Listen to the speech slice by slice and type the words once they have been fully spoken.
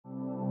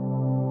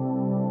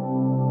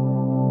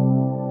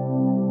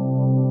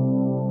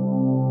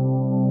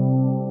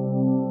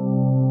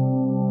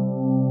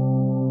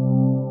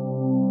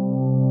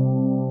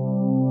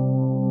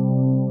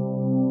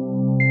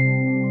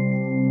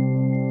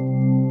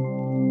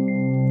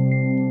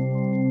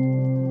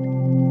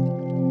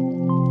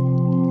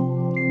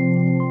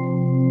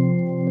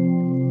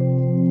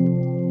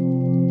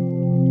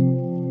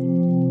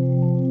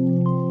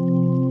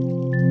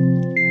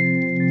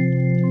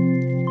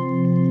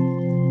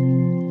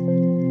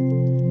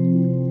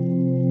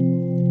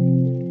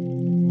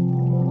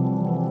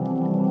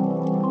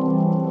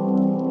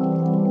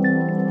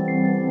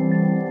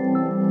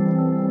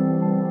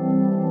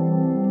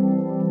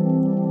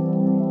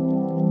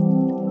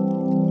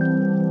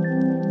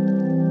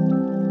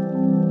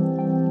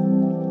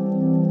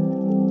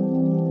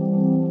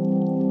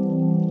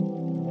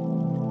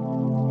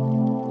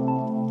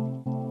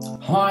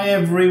Hi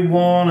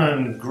everyone,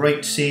 and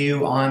great to see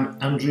you. I'm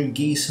Andrew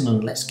Geeson,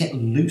 and let's get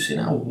loose in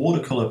our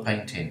watercolour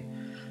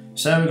painting.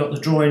 So we've got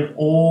the drawing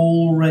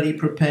already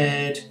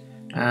prepared,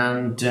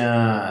 and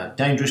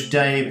Dangerous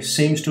Dave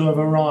seems to have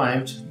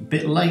arrived. A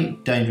bit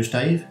late, Dangerous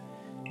Dave.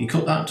 He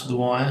cut that to the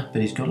wire,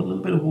 but he's got a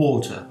little bit of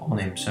water on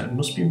him, so it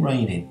must be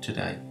raining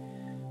today.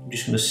 I'm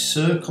just going to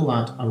circle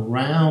that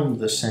around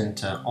the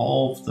centre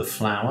of the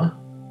flower,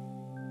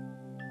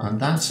 and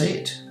that's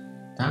it.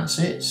 That's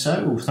it.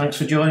 So thanks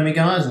for joining me,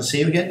 guys, and see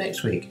you again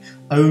next week.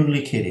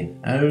 Only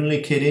kidding,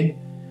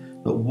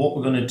 but what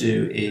we're going to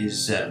do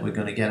is we're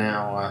going to get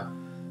our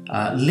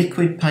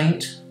liquid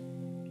paint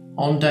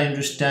on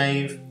Dangerous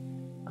Dave,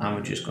 and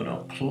we're just going to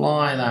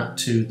apply that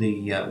to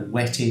the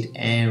wetted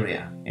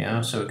area. Yeah,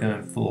 so we're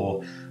going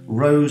for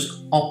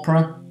Rose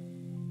Opera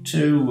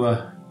to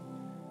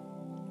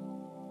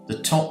the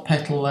top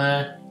petal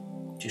there.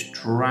 Just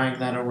drag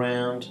that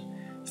around,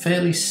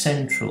 fairly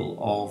central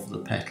of the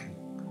petal.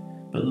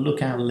 But look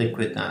how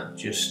liquid that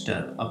just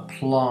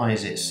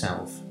applies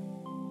itself.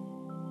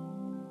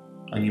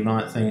 And you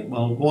might think,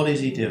 well, what is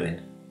he doing?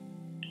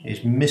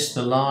 He's missed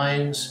the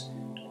lines.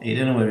 You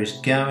don't know where he's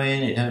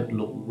going. It don't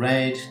look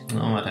red.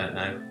 Oh, I don't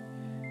know.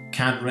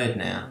 Cad red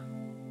now.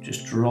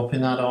 Just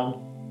dropping that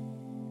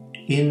on.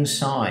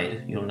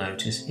 Inside, you'll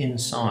notice,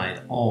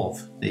 inside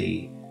of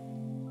the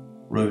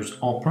Rose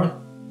Opera.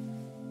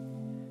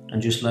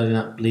 And just letting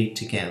that bleed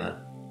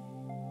together.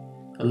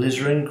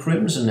 Alizarin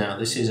Crimson now.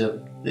 This is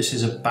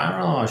a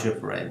barrage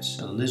of reds,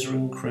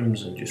 alizarin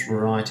crimson just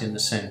right in the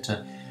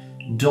centre,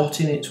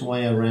 dotting its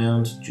way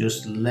around,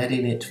 just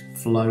letting it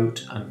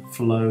float and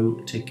flow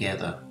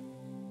together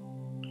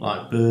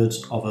like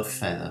birds of a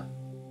feather.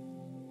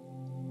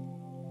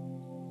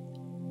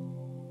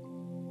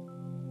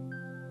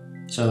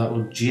 So that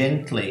will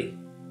gently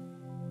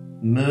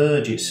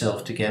merge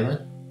itself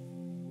together.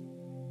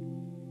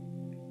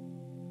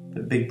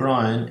 But Big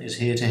Brian is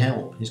here to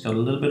help. He's got a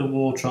little bit of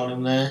water on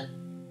him there.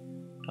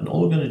 And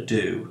all we're going to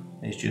do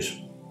is just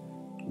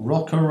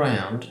rock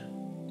around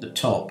the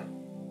top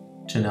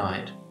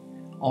tonight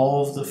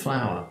of the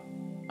flower.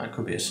 That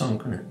could be a song,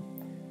 couldn't it?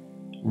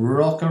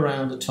 Rock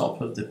around the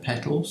top of the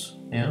petals,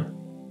 yeah?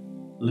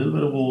 A little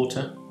bit of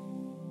water.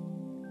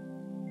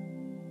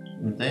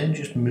 And then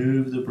just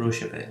move the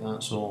brush a bit,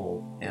 that's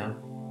all, yeah?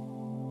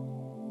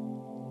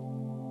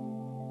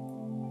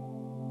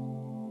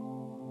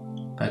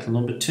 Petal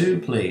number 2,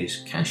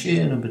 please.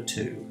 Cashier number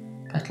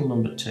 2. Petal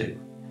number 2.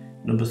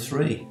 Number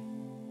 3.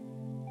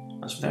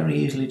 That's very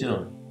easily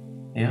done.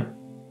 Yeah.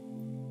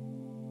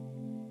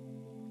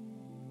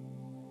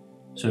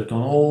 So we've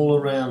gone all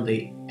around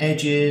the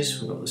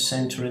edges. We've got the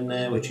centre in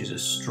there, which is a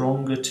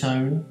stronger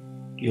tone,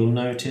 you'll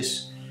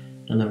notice.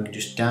 And then we can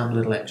just dab a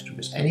little extra.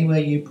 Because anywhere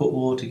you put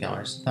water,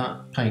 guys,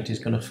 that paint is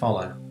going to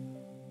follow.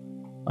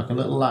 Like a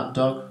little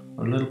lapdog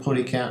or a little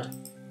putty cat.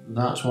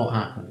 That's what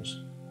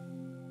happens.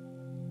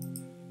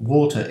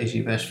 Water is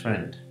your best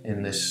friend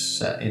in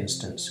this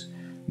instance.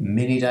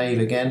 Mini Dave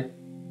again.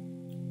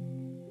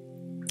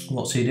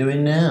 What's he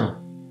doing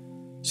now?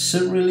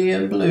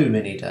 Cerulean blue,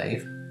 Mini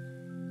Dave.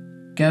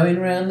 Going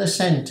round the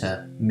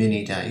centre,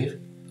 Mini Dave.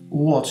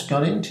 What's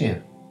got into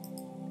you?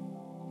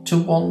 To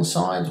one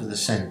side of the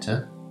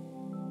centre.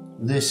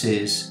 This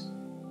is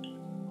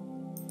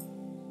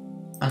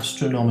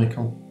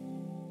astronomical.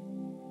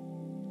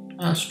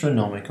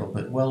 Astronomical,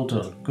 but well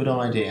done. Good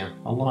idea.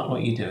 I like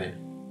what you're doing.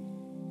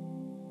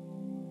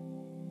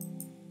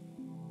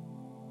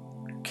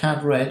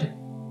 Cad red,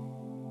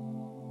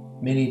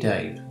 Mini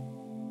Dave.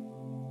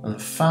 And the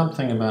fab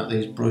thing about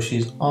these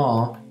brushes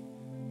are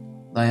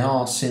they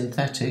are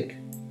synthetic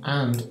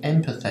and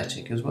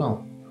empathetic as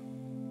well.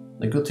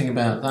 The good thing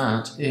about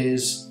that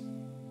is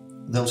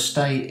they'll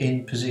stay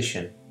in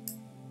position.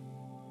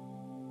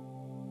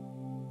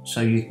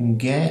 So you can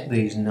get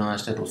these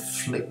nice little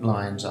flick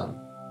lines on.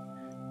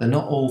 They're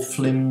not all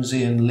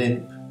flimsy and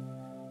limp.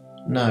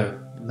 No,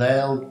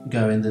 they'll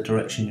go in the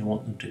direction you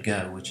want them to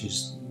go, which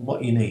is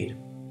what you need.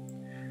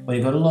 When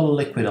you've got a lot of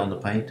liquid on the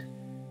paint,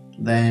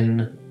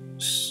 then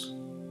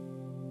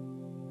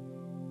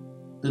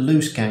the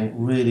loose gang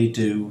really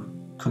do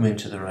come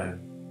into their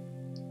own.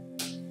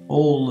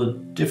 All the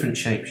different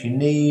shapes you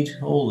need,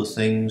 all the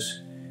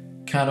things.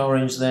 Cad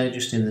orange there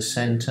just in the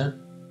centre.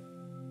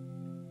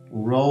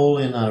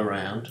 Rolling that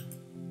around.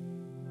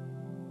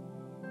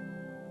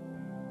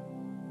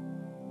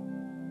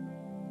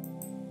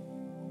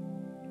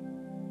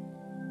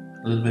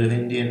 A little bit of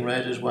Indian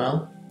red as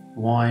well.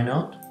 Why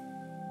not?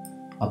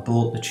 I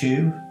bought the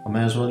tube, I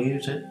may as well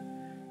use it.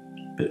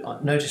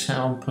 But notice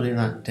how I'm putting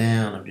that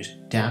down, I'm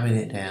just dabbing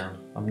it down.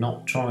 I'm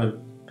not trying to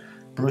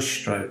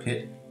brush stroke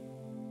it.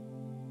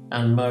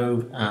 And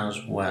mauve as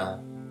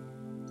well.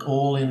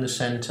 All in the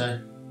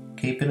centre,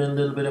 keeping a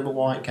little bit of a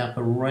white gap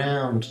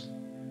around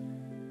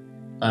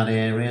that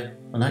area.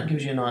 And that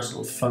gives you a nice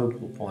little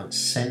focal point,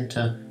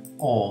 centre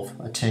of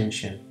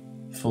attention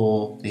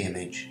for the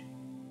image.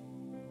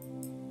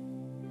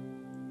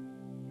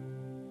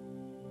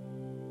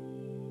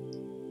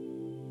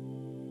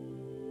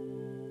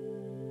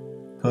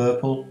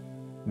 Purple,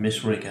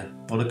 Miss Rigger.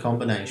 What a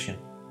combination.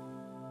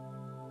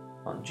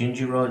 Like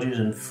Ginger Rogers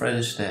and Fred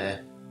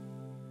Astaire.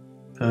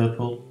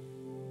 Purple.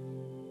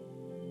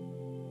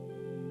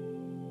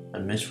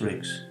 And Miss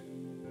Riggs.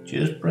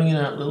 Just bringing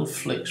out little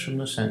flicks from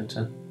the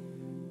centre.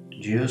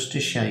 Just to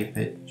shape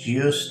it.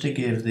 Just to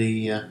give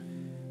the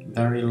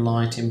very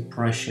light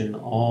impression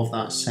of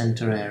that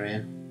centre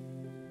area.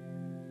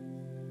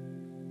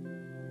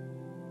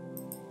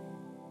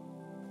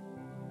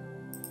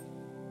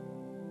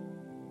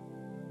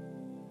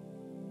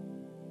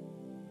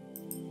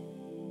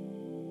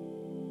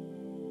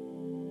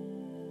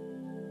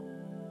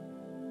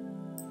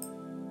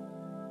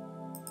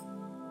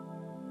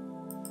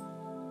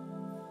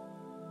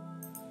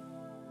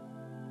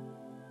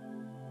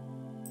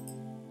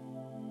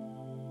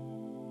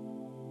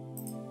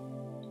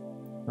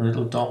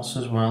 Little dots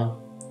as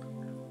well.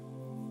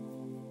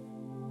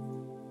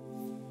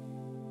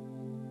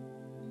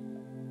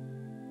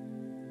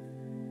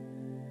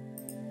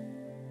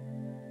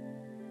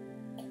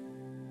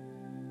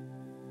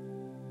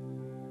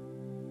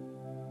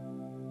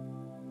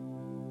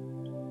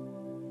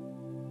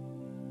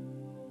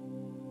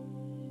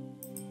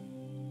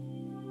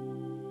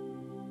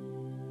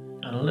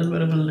 And a little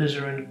bit of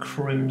alizarin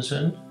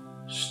crimson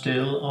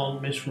still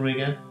on Miss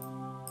Rigger.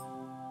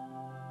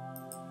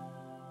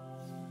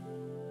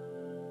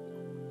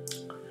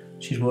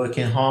 She's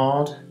working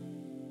hard,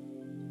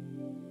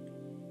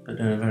 but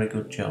doing a very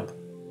good job.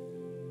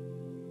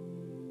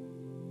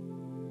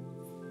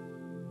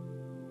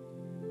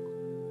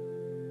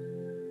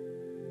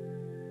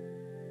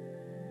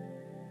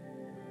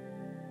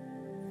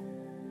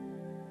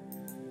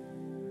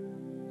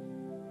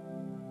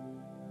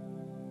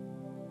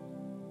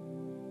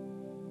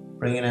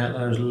 Bringing out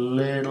those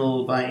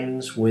little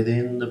veins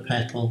within the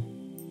petal.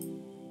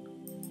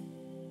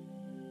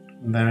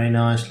 Very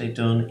nicely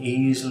done,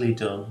 easily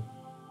done.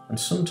 And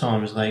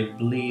sometimes they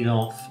bleed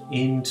off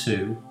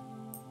into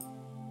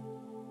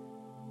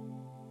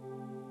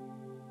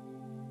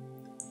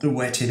the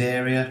wetted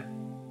area,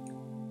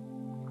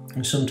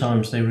 and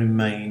sometimes they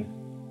remain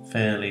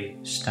fairly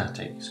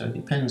static. So it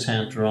depends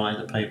how dry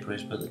the paper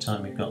is by the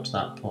time we've got to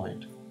that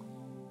point.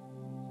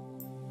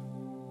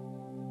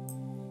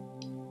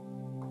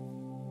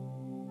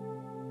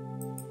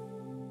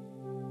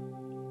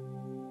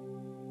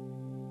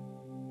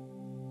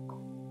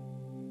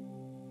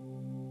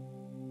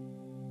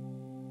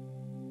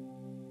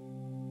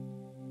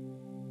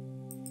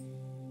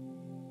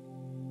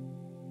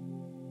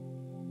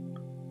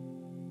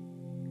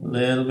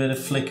 Little bit of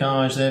flick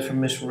eyes there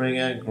from Miss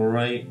Rigger,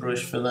 great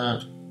brush for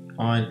that.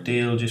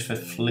 Ideal just for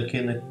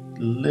flicking a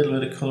little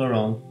bit of colour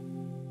on,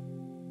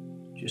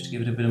 just to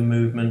give it a bit of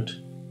movement.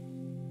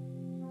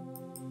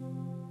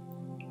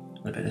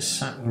 And a bit of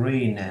sap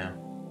green now.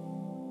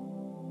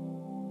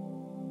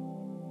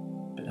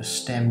 Bit of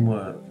stem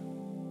work.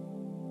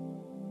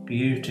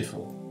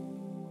 Beautiful.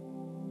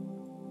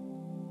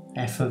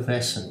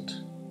 Effervescent,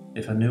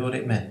 if I knew what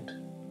it meant.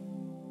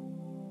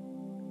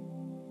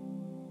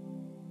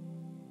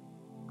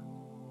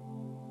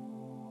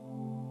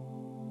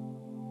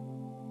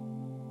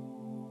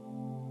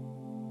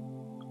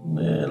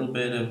 Little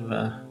bit of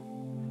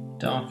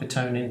darker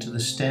tone into the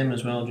stem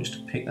as well, just to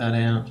pick that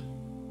out.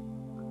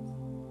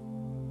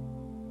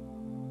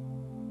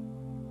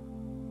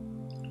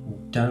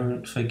 And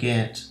don't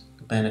forget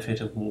the benefit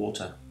of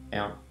water.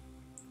 Yeah,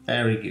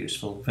 very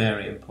useful,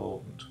 very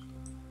important.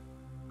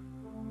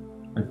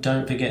 And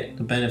don't forget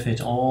the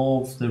benefit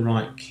of the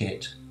right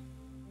kit.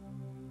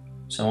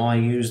 So I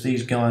use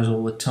these guys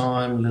all the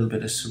time, a little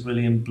bit of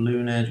cerulean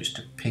blue now just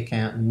to pick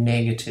out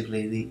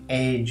negatively the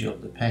edge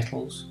of the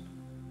petals.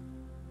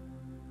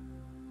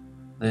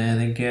 There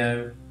they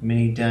go,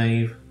 Mini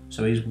Dave.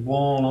 So he's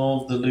one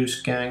of the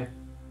loose gang.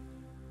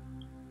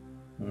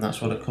 And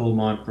that's what I call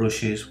my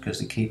brushes, because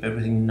they keep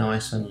everything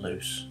nice and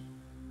loose.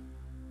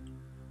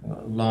 We've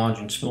got large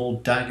and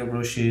small dagger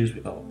brushes,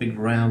 we've got a big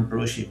round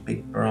brush in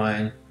Big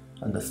Brian,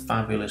 and the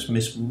fabulous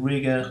Miss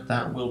Rigger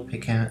that will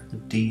pick out the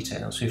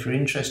details. So if you're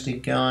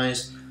interested,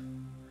 guys,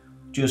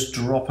 just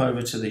drop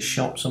over to the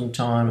shop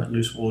sometime at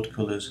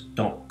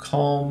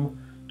loosewatercolours.com.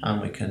 and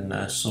we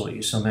can sort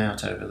you some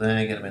out over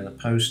there, get them in the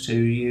post to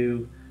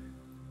you,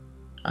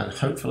 and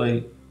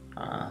hopefully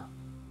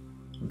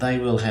they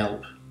will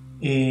help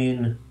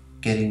in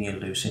getting you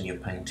loose in your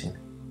painting.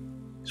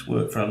 It's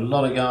worked for a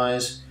lot of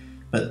guys,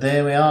 but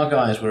there we are,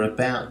 guys, we're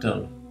about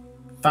done.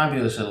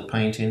 Fabulous little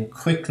painting,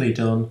 quickly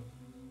done,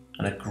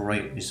 and a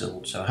great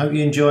result. So I hope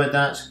you enjoyed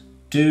that.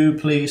 Do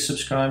please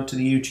subscribe to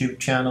the YouTube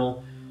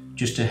channel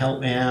just to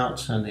help me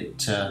out, and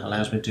it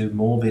allows me to do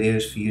more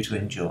videos for you to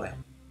enjoy.